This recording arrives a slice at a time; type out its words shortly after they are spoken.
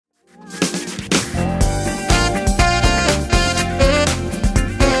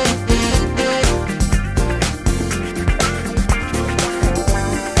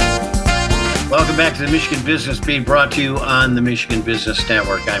back to the Michigan Business Beat, brought to you on the Michigan Business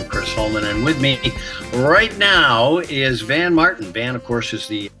Network. I'm Chris Holman, and with me right now is Van Martin. Van, of course, is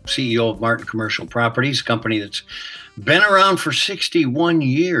the CEO of Martin Commercial Properties, a company that's been around for 61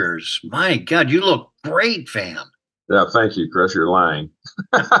 years. My God, you look great, Van. Yeah, thank you, Chris. You're lying.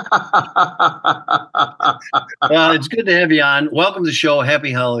 It's good to have you on. Welcome to the show.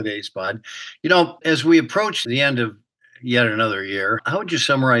 Happy holidays, bud. You know, as we approach the end of yet another year, how would you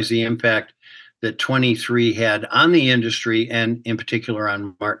summarize the impact that 23 had on the industry and in particular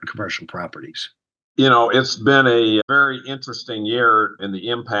on Martin Commercial Properties? You know, it's been a very interesting year, and the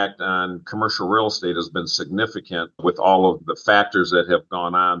impact on commercial real estate has been significant with all of the factors that have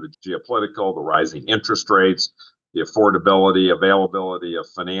gone on, the geopolitical, the rising interest rates, the affordability, availability of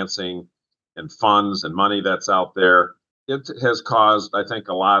financing and funds and money that's out there. It has caused, I think,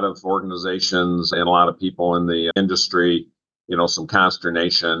 a lot of organizations and a lot of people in the industry, some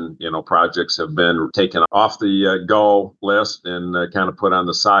consternation. Projects have been taken off the go list and kind of put on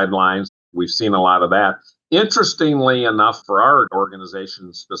the sidelines. We've seen a lot of that. Interestingly enough, for our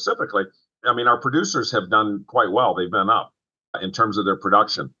organization specifically, our producers have done quite well. They've been up in terms of their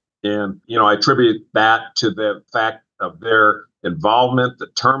production. And, I attribute that to the fact of their involvement, the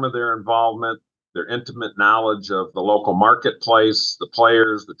term of their involvement, their intimate knowledge of the local marketplace, the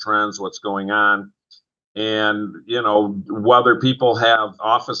players, the trends, what's going on. And, whether people have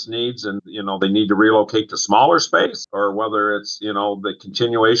office needs and, they need to relocate to smaller space, or whether it's, the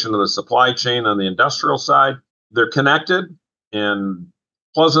continuation of the supply chain on the industrial side, they're connected. And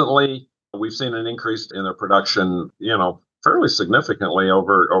pleasantly, we've seen an increase in their production, fairly significantly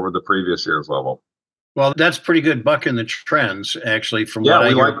over the previous year's level. Well, that's pretty good bucking the trends, actually, from what I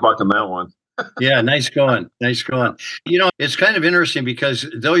hear. Like bucking that one. Yeah, nice going. Nice going. It's kind of interesting because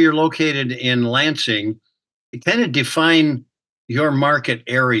though you're located in Lansing, you kind of define your market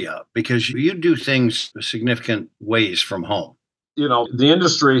area because you do things significant ways from home. The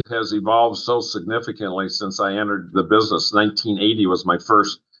industry has evolved so significantly since I entered the business. 1980 was my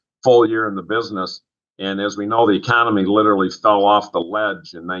first full year in the business. And as we know, the economy literally fell off the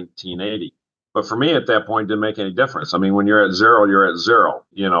ledge in 1980. But for me at that point, it didn't make any difference. When you're at zero, you're at zero.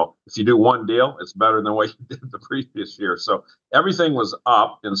 If you do one deal, it's better than what you did the previous year. So everything was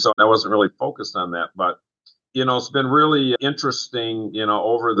up. And so I wasn't really focused on that. But, it's been really interesting,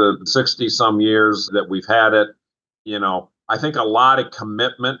 over the 60 some years that we've had it. I think a lot of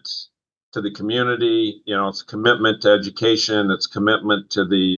commitment to the community, it's commitment to education, it's commitment to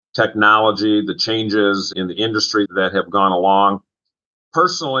the technology, the changes in the industry that have gone along.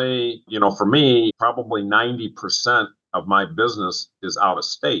 Personally, for me, probably 90% of my business is out of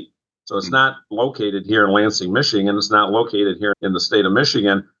state. So it's not located here in Lansing, Michigan. It's not located here in the state of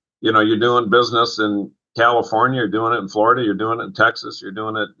Michigan. You're doing business in California, you're doing it in Florida, you're doing it in Texas, you're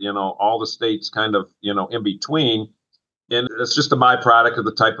doing it, all the states kind of, in between. And it's just a byproduct of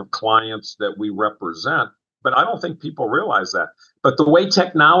the type of clients that we represent. But I don't think people realize that. But the way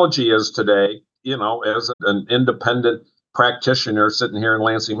technology is today, as an independent practitioner sitting here in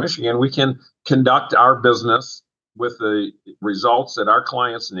Lansing, Michigan, we can conduct our business with the results that our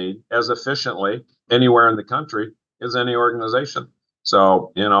clients need as efficiently anywhere in the country as any organization.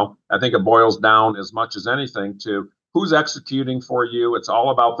 So, I think it boils down as much as anything to who's executing for you. It's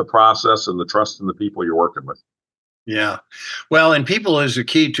all about the process and the trust in the people you're working with. Yeah. Well, and people is the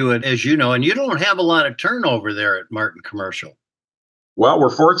key to it, as you know, and you don't have a lot of turnover there at Martin Commercial. Well,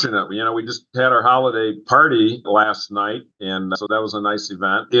 we're fortunate. We just had our holiday party last night, and so that was a nice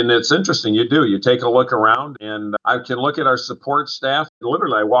event. And it's interesting. You take a look around, and I can look at our support staff.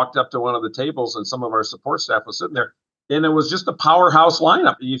 Literally, I walked up to one of the tables, and some of our support staff was sitting there, and it was just a powerhouse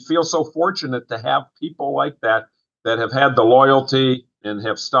lineup. You feel so fortunate to have people like that have had the loyalty and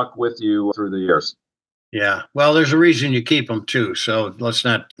have stuck with you through the years. Yeah. Well, there's a reason you keep them too. So let's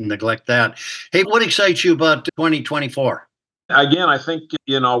not neglect that. Hey, what excites you about 2024? Again, I think,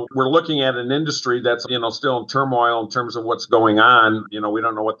 we're looking at an industry that's, still in turmoil in terms of what's going on. We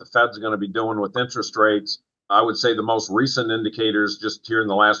don't know what the Fed's going to be doing with interest rates. I would say the most recent indicators just here in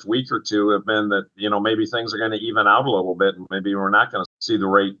the last week or two have been that, maybe things are going to even out a little bit. And maybe we're not going to see the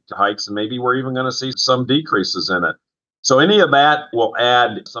rate hikes, and maybe we're even going to see some decreases in it. So any of that will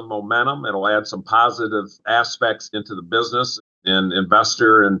add some momentum. It'll add some positive aspects into the business and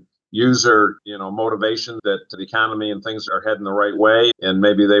investor and user, motivation that the economy and things are heading the right way. And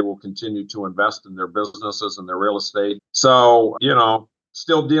maybe they will continue to invest in their businesses and their real estate. So,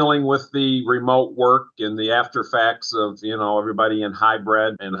 still dealing with the remote work and the after facts of, everybody in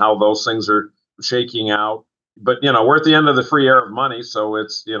hybrid and how those things are shaking out. But, we're at the end of the free era of money. So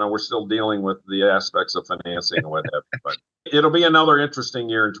it's, we're still dealing with the aspects of financing and what have you. But it'll be another interesting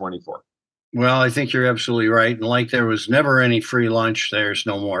year in 24. Well, I think you're absolutely right. And like there was never any free lunch, there's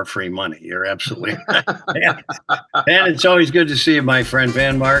no more free money. You're absolutely right. And it's always good to see you, my friend.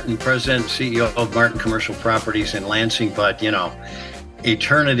 Van Martin, President and CEO of Martin Commercial Properties in Lansing. But,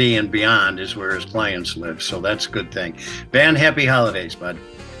 eternity and beyond is where his clients live. So that's a good thing. Van, happy holidays, bud.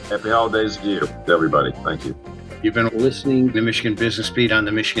 Happy holidays to you, everybody. Thank you. You've been listening to Michigan Business Beat on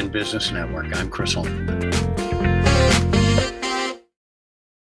the Michigan Business Network. I'm Chris Holm.